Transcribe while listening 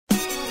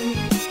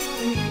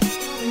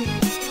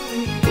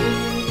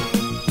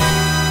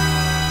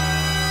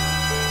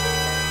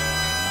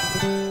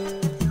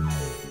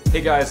Hey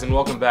guys, and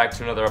welcome back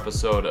to another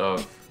episode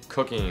of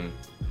Cooking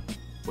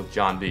with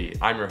John B.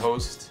 I'm your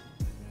host,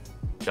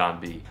 John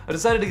B. I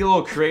decided to get a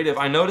little creative.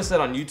 I noticed that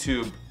on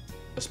YouTube,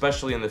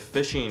 especially in the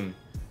fishing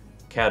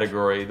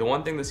category, the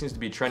one thing that seems to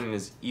be trending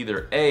is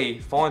either A,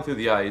 falling through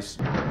the ice,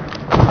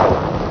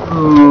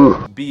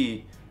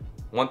 B,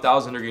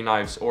 1,000 degree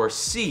knives, or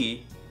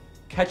C,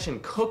 catch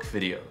and cook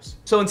videos.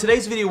 So in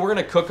today's video, we're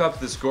gonna cook up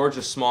this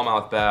gorgeous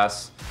smallmouth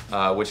bass,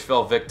 which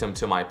fell victim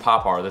to my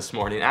popar this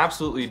morning.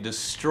 Absolutely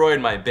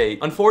destroyed my bait.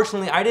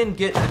 Unfortunately, I didn't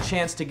get a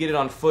chance to get it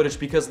on footage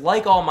because,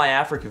 like all my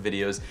Africa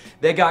videos,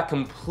 they got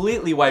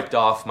completely wiped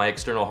off my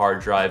external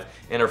hard drive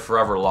and are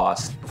forever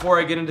lost. Before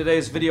I get into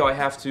today's video, I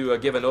have to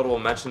give a notable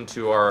mention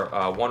to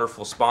our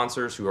wonderful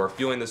sponsors who are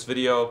fueling this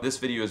video. This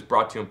video is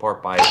brought to you in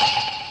part by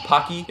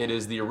Plugg. It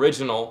is the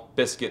original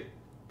biscuit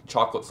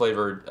chocolate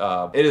flavored,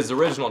 it is the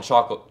original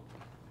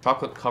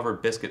chocolate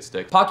covered biscuit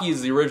stick. Plugg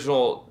is the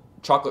original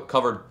chocolate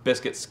covered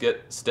biscuit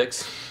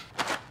sticks.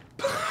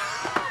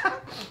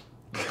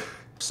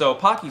 So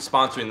Plugg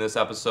sponsoring this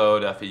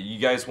episode. If you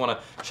guys want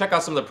to check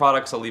out some of the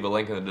products, I'll leave a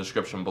link in the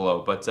description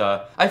below. But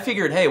I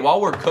figured, hey,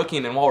 while we're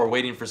cooking and while we're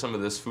waiting for some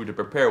of this food to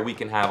prepare, we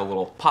can have a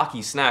little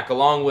Plugg snack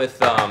along with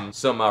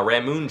some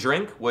ramen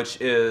drink, which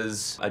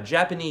is a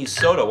Japanese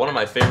soda, one of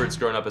my favorites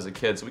growing up as a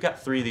kid. So we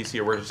got 3 of these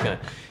here. We're just gonna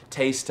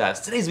taste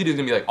test. Today's video is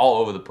gonna be like all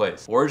over the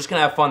place. We're just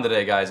gonna have fun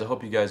today, guys. I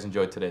hope you guys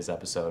enjoyed today's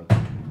episode.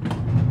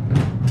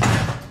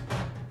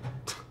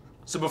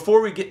 So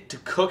before we get to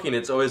cooking,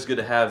 it's always good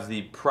to have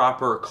the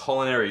proper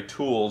culinary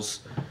tools.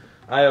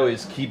 I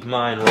always keep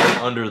mine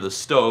right under the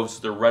stove so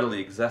they're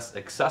readily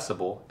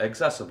accessible.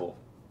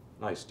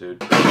 Nice,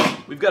 dude.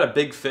 We've got a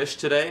big fish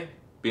today,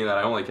 being that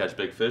I only catch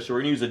big fish. So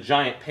we're gonna use a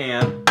giant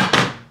pan,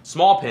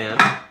 small pan,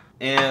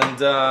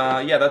 and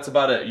yeah, that's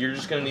about it. You're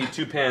just gonna need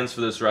 2 pans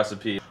for this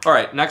recipe. All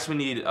right, next we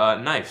need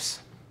knives.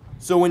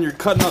 So when you're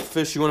cutting up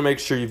fish, you wanna make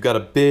sure you've got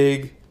a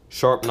big,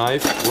 sharp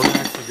knife. We're gonna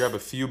actually grab a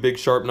few big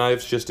sharp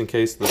knives just in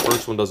case the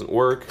first one doesn't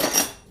work.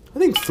 I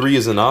think 3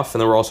 is enough,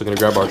 and then we're also gonna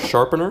grab our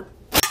sharpener.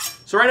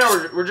 So right now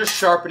we're just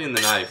sharpening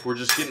the knife. We're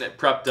just getting it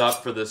prepped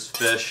up for this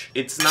fish.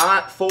 It's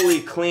not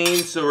fully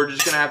clean, so we're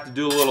just gonna have to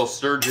do a little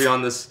surgery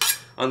on this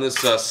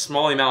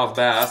smallmouth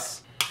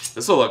bass.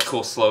 This will look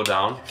cool slow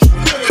down.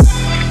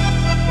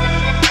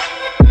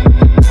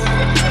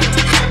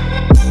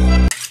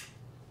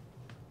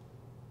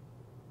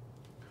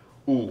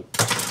 Ooh.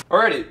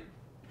 Alrighty.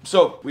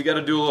 So we got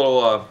to do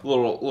a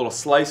little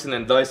slicing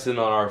and dicing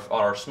on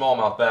our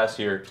smallmouth bass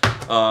here.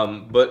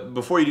 But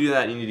before you do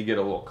that, you need to get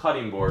a little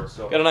cutting board.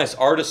 So got a nice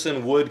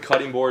artisan wood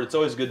cutting board. It's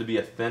always good to be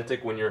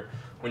authentic when you're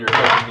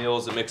cooking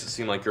meals. It makes it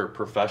seem like you're a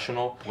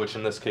professional, which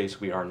in this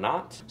case we are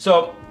not.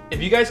 So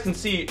if you guys can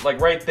see, like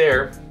right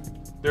there,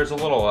 there's a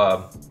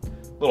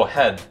little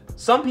head.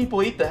 Some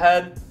people eat the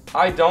head.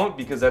 I don't,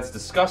 because that's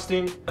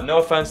disgusting. No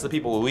offense to the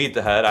people who eat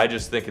the head. I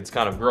just think it's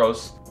kind of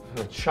gross. I'm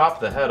gonna chop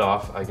the head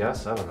off, I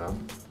guess. I don't know.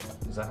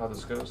 Is that how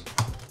this goes?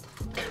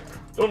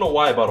 Don't know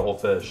why I bought a whole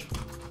fish.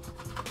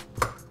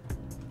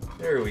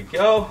 There we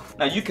go.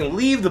 Now you can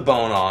leave the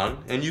bone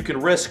on, and you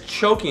can risk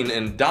choking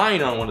and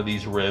dying on one of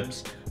these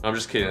ribs. I'm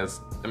just kidding.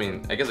 I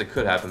mean, I guess it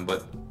could happen,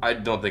 but I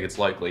don't think it's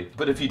likely.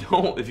 But if you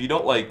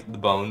don't like the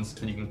bones,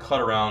 then you can cut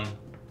around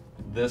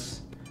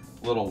this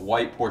little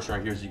white portion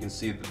right here, so you can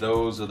see that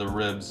those are the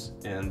ribs.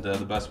 And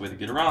the best way to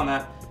get around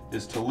that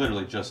is to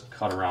literally just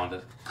cut around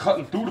it.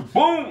 Cutting through the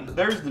bone!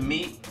 There's the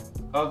meat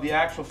of the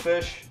actual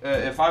fish.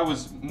 If I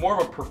was more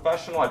of a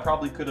professional, I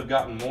probably could have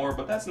gotten more,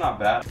 but that's not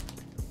bad.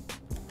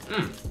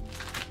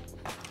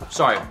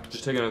 Sorry,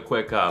 just taking a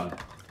quick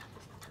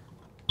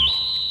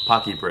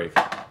potty break.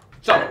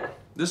 So,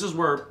 this is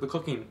where the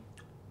cooking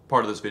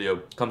part of this video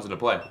comes into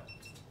play.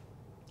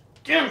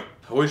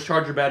 Always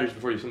charge your batteries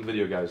before you film the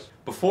video, guys.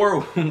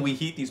 Before we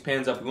heat these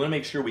pans up, we want to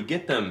make sure we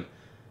get them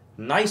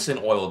nice and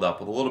oiled up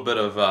with a little bit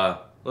of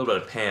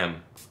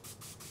pan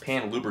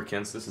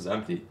lubricants. This is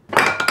empty.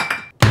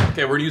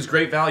 Okay, we're gonna use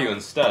Great Value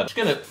instead.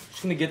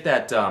 Just gonna get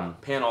that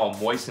pan all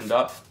moistened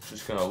up.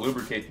 Just gonna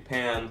lubricate the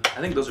pan.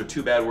 I think those are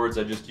 2 bad words.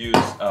 I just used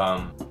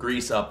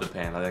grease up the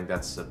pan. I think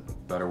that's a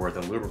better word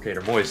than lubricate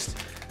or moist.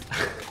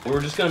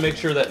 We're just gonna make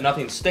sure that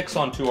nothing sticks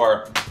onto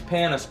our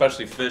pan,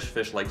 especially fish.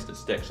 Fish likes to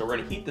stick. So we're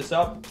gonna heat this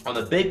up. On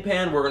the big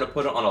pan, we're gonna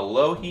put it on a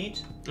low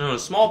heat. And on a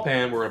small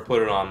pan, we're gonna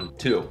put it on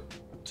 2.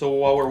 So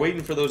while we're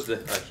waiting for those to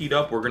heat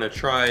up, we're gonna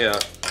try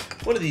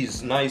one of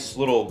these nice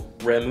little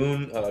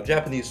ramen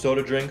Japanese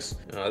soda drinks.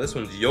 This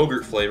one's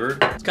yogurt flavored.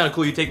 It's kind of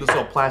cool. You take this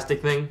little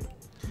plastic thing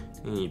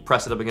and you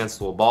press it up against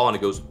the little ball, and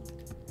it goes,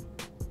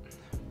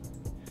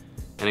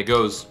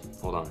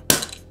 hold on.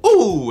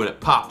 Ooh, and it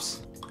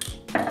pops.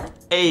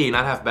 Hey,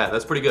 not half bad.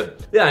 That's pretty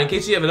good. Yeah, in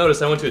case you haven't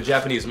noticed, I went to a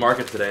Japanese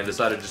market today and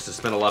decided just to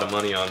spend a lot of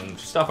money on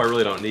stuff I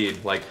really don't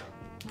need, like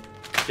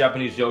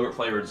Japanese yogurt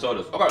flavored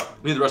sodas. Okay,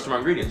 we need the rest of our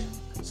ingredients.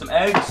 Some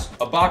eggs,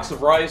 a box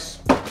of rice,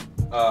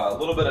 a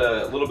little bit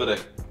of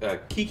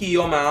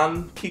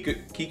kikiyoman.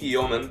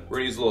 We're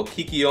gonna use a little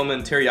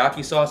kikiyoman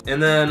teriyaki sauce.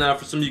 And then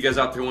for some of you guys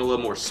out there who want a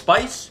little more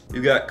spice,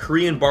 we've got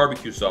Korean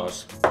barbecue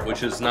sauce,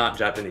 which is not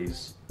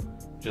Japanese.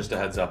 Just a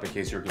heads up in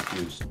case you're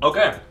confused.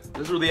 Okay,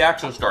 this is where the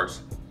action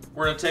starts.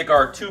 We're gonna take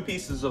our 2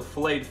 pieces of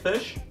filleted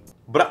fish,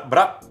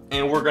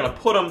 and we're gonna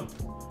put them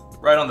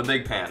right on the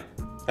big pan.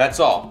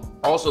 That's all.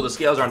 Also, the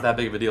scales aren't that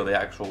big of a deal. They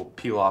actually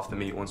peel off the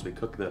meat once we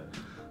cook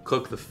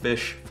the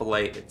fish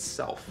fillet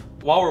itself.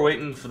 While we're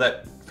waiting for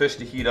that fish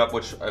to heat up,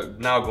 which I'm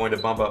now going to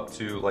bump up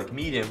to like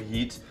medium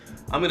heat,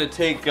 I'm gonna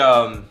take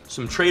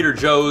some Trader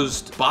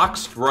Joe's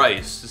boxed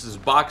rice. This is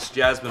boxed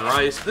jasmine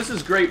rice. This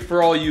is great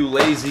for all you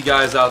lazy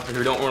guys out there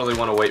who don't really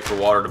want to wait for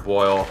water to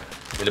boil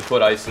and to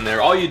put ice in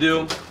there. All you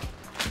do,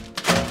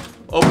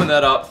 open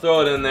that up,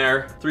 throw it in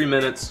there, 3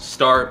 minutes,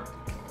 start.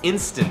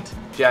 Instant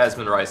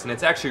jasmine rice, and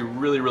it's actually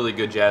really, really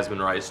good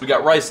jasmine rice. We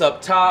got rice up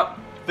top,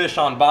 fish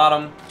on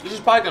bottom. This is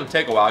probably gonna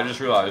take a while. I just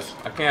realized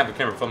I can't have the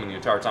camera filming the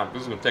entire time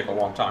because this is gonna take a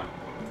long time.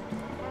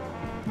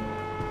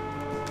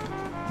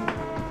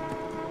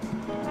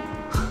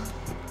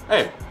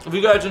 Hey, if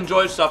you guys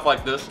enjoy stuff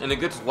like this and it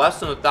gets less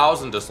than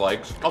 1,000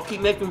 dislikes, I'll keep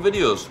making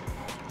videos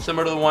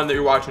similar to the one that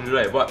you're watching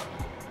today. But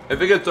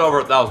if it gets over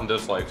 1,000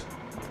 dislikes,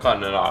 I'm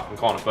cutting it off. I'm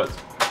calling it quits.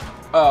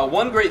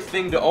 One great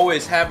thing to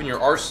always have in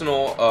your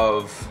arsenal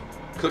of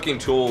cooking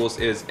tools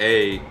is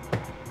a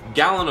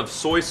gallon of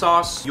soy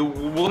sauce. You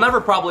will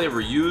never probably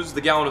ever use the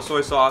gallon of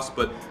soy sauce,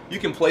 but you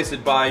can place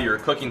it by your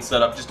cooking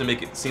setup just to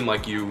make it seem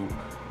like you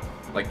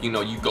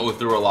go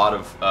through a lot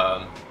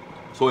of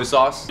soy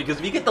sauce. Because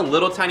if you get the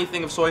little tiny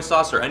thing of soy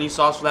sauce, or any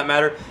sauce for that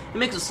matter, it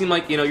makes it seem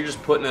like, you're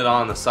just putting it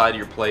on the side of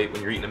your plate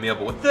when you're eating a meal.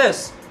 But with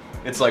this,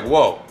 it's like,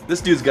 whoa, this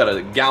dude's got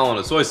a gallon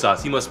of soy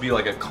sauce. He must be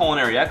like a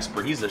culinary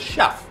expert. He's a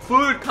chef,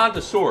 food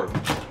connoisseur.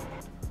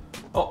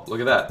 Oh,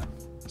 look at that.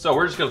 So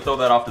we're just gonna throw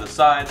that off to the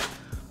side,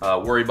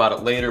 worry about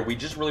it later. We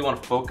just really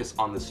want to focus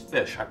on this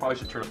fish. I probably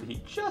should turn up the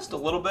heat just a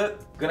little bit.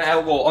 Gonna add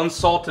a little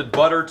unsalted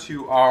butter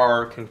to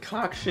our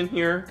concoction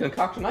here.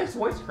 Concoction, nice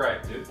voice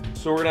crack, dude.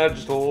 So we're gonna add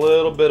just a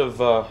little bit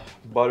of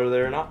butter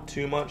there, not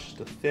too much, just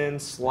a thin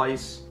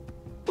slice.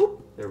 Boop.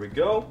 There we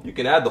go. You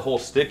can add the whole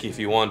stick if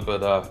you want,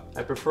 but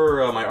I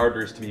prefer my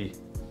arteries to be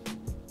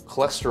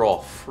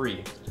cholesterol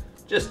free,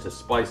 just to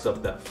spice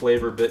up that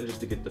flavor a bit and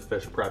just to get the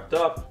fish prepped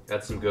up.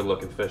 Got some good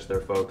looking fish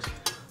there, folks.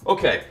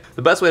 Okay,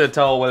 the best way to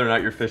tell whether or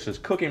not your fish is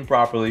cooking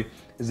properly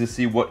is to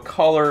see what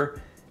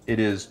color it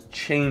is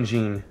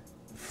changing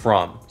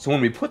from. So when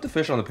we put the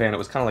fish on the pan, it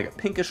was kind of like a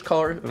pinkish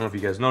color. I don't know if you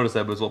guys noticed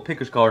that, but it was a little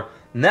pinkish color.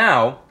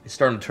 Now, it's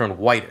starting to turn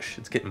whitish.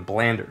 It's getting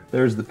blander.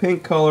 There's the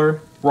pink color,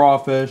 raw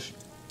fish,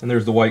 and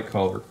there's the white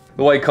color.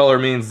 The white color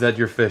means that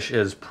your fish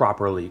is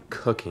properly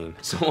cooking.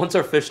 So once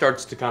our fish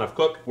starts to kind of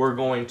cook, we're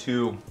going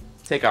to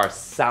take our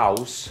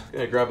sauce.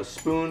 Gonna grab a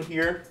spoon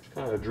here,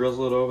 kind of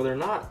drizzle it over there.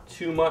 Not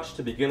too much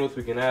to begin with.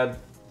 We can add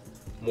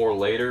more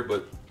later,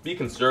 but be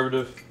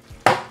conservative.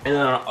 And then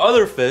on our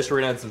other fish, we're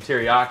gonna add some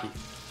teriyaki.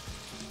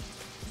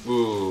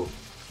 Ooh,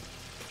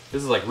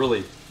 this is like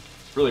really,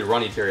 really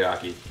runny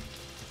teriyaki.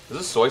 Is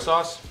this soy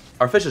sauce?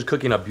 Our fish is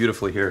cooking up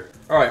beautifully here.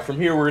 All right, from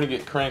here, we're gonna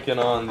get cranking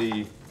on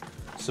the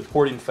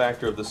supporting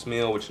factor of this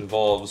meal, which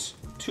involves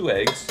 2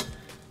 eggs,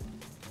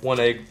 1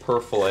 egg per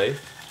fillet.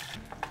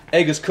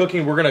 Egg is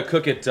cooking. We're gonna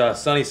cook it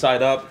sunny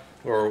side up,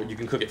 or you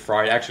can cook it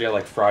fried. Actually, I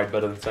like fried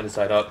better than sunny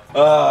side up.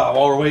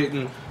 While we're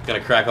waiting,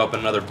 gonna crack open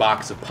another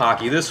box of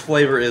Pocky. This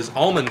flavor is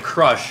Almond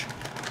Crush,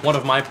 one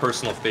of my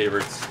personal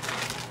favorites.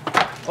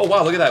 Oh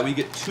wow, look at that. We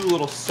get 2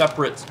 little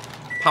separate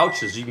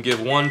pouches. You can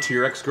give one to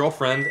your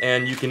ex-girlfriend,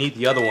 and you can eat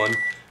the other one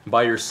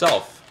by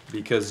yourself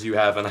because you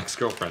have an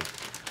ex-girlfriend.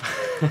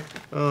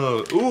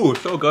 Oh, ooh,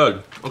 so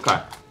good.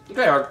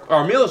 Okay,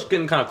 our meal is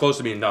getting kind of close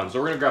to being done, so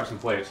we're gonna grab some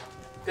plates.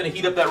 Gonna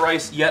heat up that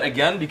rice yet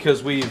again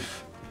because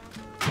we've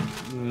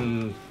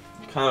kind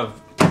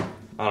of,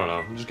 I don't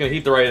know. I'm just gonna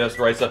heat the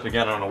rice up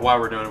again. I don't know why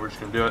we're doing it. We're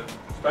just gonna do it.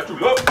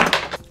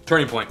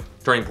 Turning point,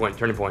 turning point,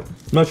 turning point. I'm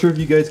not sure if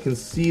you guys can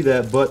see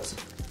that, but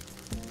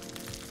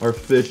our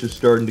fish is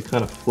starting to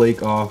kind of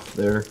flake off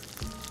there.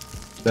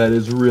 That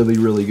is really,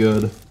 really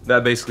good.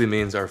 That basically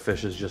means our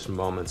fish is just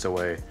moments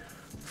away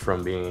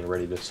from being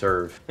ready to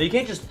serve. Now, you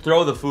can't just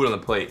throw the food on the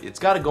plate. It's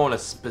got to go in a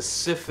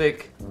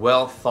specific,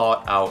 well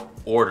thought out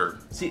order.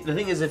 See, the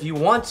thing is, if you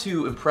want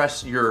to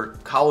impress your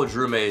college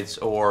roommates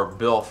or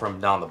Bill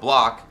from down the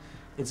block,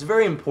 it's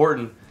very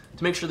important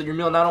to make sure that your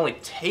meal not only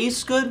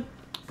tastes good,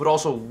 but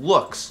also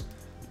looks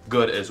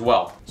good as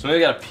well. So now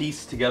we got to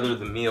piece together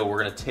the meal.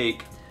 We're gonna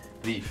take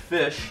the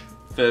fish,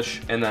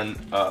 and then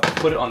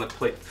put it on the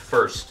plate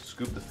first.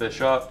 Scoop the fish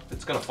up.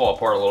 It's gonna fall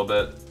apart a little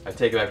bit. I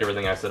take back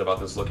everything I said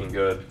about this looking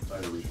good.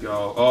 There we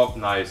go. Oh,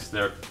 nice.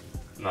 There,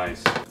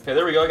 nice. Okay,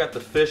 there we go. I got the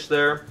fish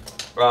there.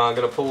 I'm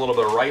gonna put a little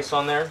bit of rice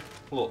on there.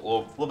 A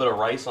little bit of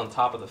rice on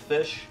top of the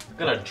fish. I'm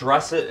gonna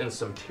dress it in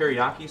some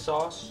teriyaki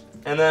sauce.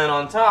 And then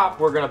on top,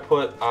 we're gonna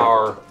put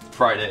our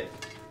fried egg.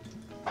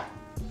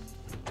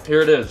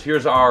 Here it is.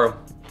 Here's our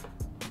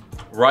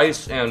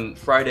rice and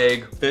fried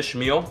egg fish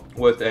meal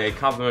with a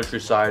complimentary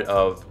side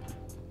of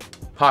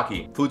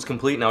Pocky. Food's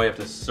complete. Now we have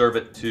to serve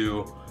it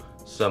to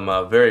some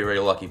very, very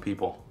lucky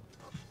people.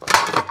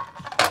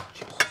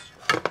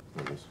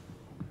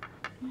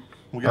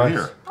 We got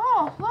here.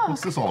 Oh, look.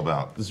 What's this all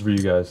about? This is for you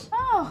guys.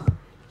 Oh.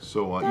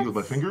 So eat with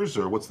my fingers,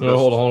 or what's the No, best?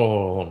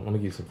 hold on. Let me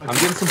get some. I'm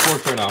getting some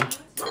pork right now.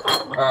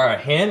 All right,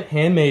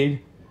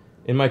 handmade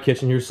in my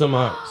kitchen. Here's some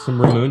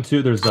ramoon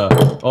too. There's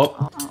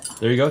oh,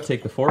 there you go.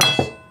 Take the forks,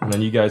 and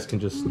then you guys can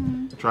just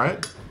Try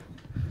it.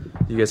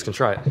 You guys can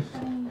try it.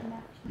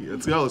 Yeah,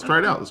 let's go. Let's try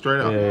it out. Let's try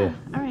it out. Yeah.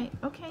 All right.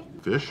 Okay.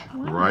 Fish,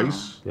 Wow.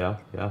 rice, Yeah.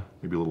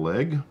 maybe a little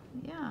egg.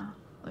 Yeah.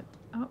 Look.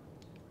 Oh,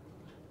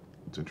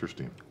 It's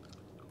interesting.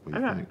 What I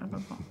do you got think? a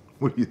bone.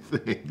 What do you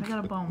think? I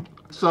got a bone.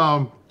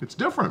 It's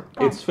different.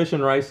 It's fish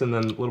and rice, and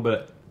then a little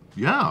bit.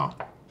 Yeah.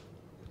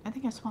 I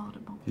think I swallowed a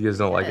bone. You guys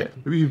don't like it.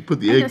 Maybe you put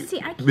the egg. See,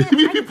 I can't.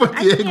 Maybe you put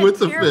the egg with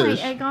the tear fish.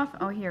 my egg off.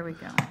 Oh, here we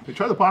go. Hey,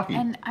 try the pocky.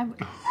 And I.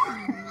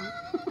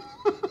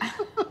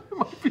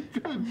 Might be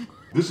good.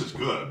 This is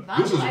good. Not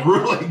This is like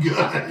really good.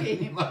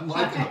 Pocky. I'm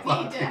liking the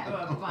pocky.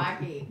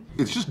 Pocky.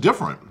 It's just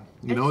different.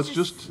 You know, it's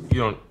just.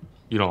 You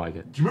don't like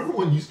it. Do you remember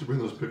when you used to bring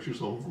those pictures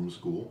home from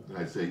school, and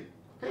I'd say,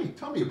 "Hey,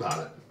 tell me about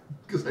it,"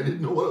 because I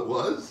didn't know what it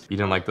was. You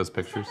didn't like those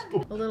pictures?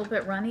 A little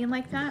bit runny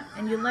like that,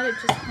 and you let it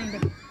just kind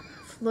of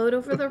float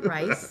over the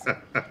rice.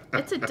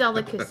 It's a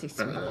delicacy,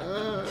 sweetie.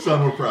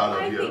 Son, we're proud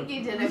of I you. think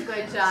you did a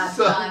good job,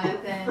 So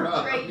Jonathan.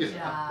 proud. Great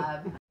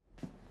Yeah. job.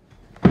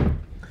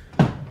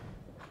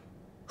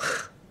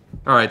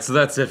 All right, so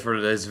that's it for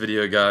today's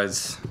video,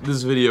 guys.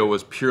 This video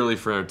was purely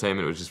for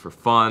entertainment. It was just for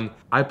fun.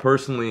 I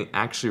personally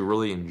actually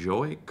really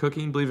enjoy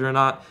cooking, believe it or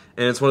not.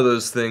 And it's one of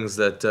those things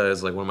that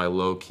is like one of my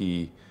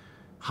low-key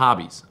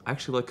hobbies. I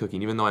actually like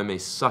cooking, even though I may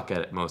suck at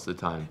it most of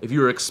the time. If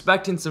you were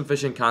expecting some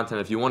fishing content,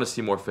 if you want to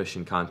see more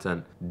fishing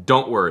content,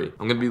 don't worry.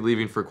 I'm going to be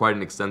leaving for quite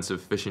an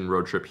extensive fishing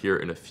road trip here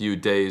in a few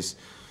days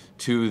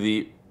to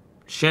the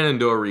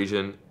Shenandoah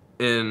region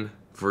in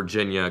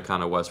Virginia,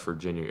 kind of West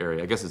Virginia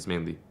area. I guess it's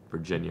mainly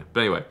Virginia.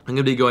 But anyway, I'm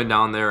gonna be going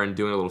down there and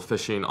doing a little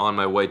fishing on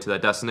my way to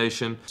that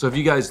destination. So if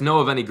you guys know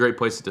of any great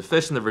places to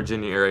fish in the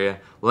Virginia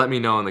area, let me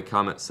know in the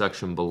comment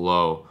section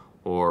below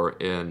or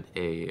in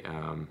a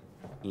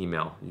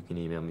email. You can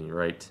email me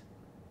right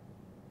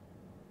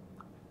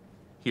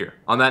here.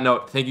 On that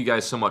note, thank you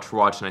guys so much for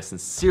watching. I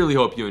sincerely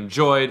hope you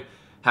enjoyed.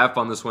 Have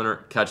fun this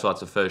winter, catch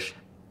lots of fish,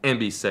 and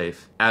be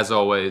safe. As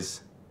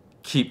always,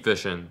 keep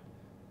fishing,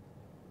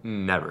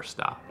 never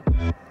stop.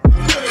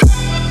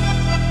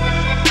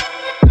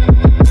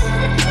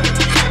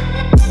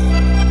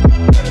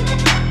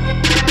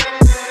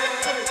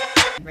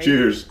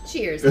 Cheers.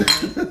 Cheers,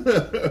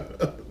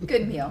 honey.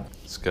 Good meal.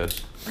 It's good.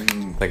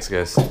 Thanks,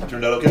 guys.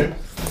 Turned out okay?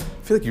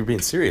 I feel like you're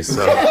being serious,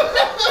 so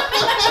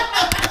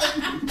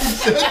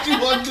Said you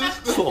wanted this.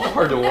 it's a little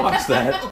hard to watch that.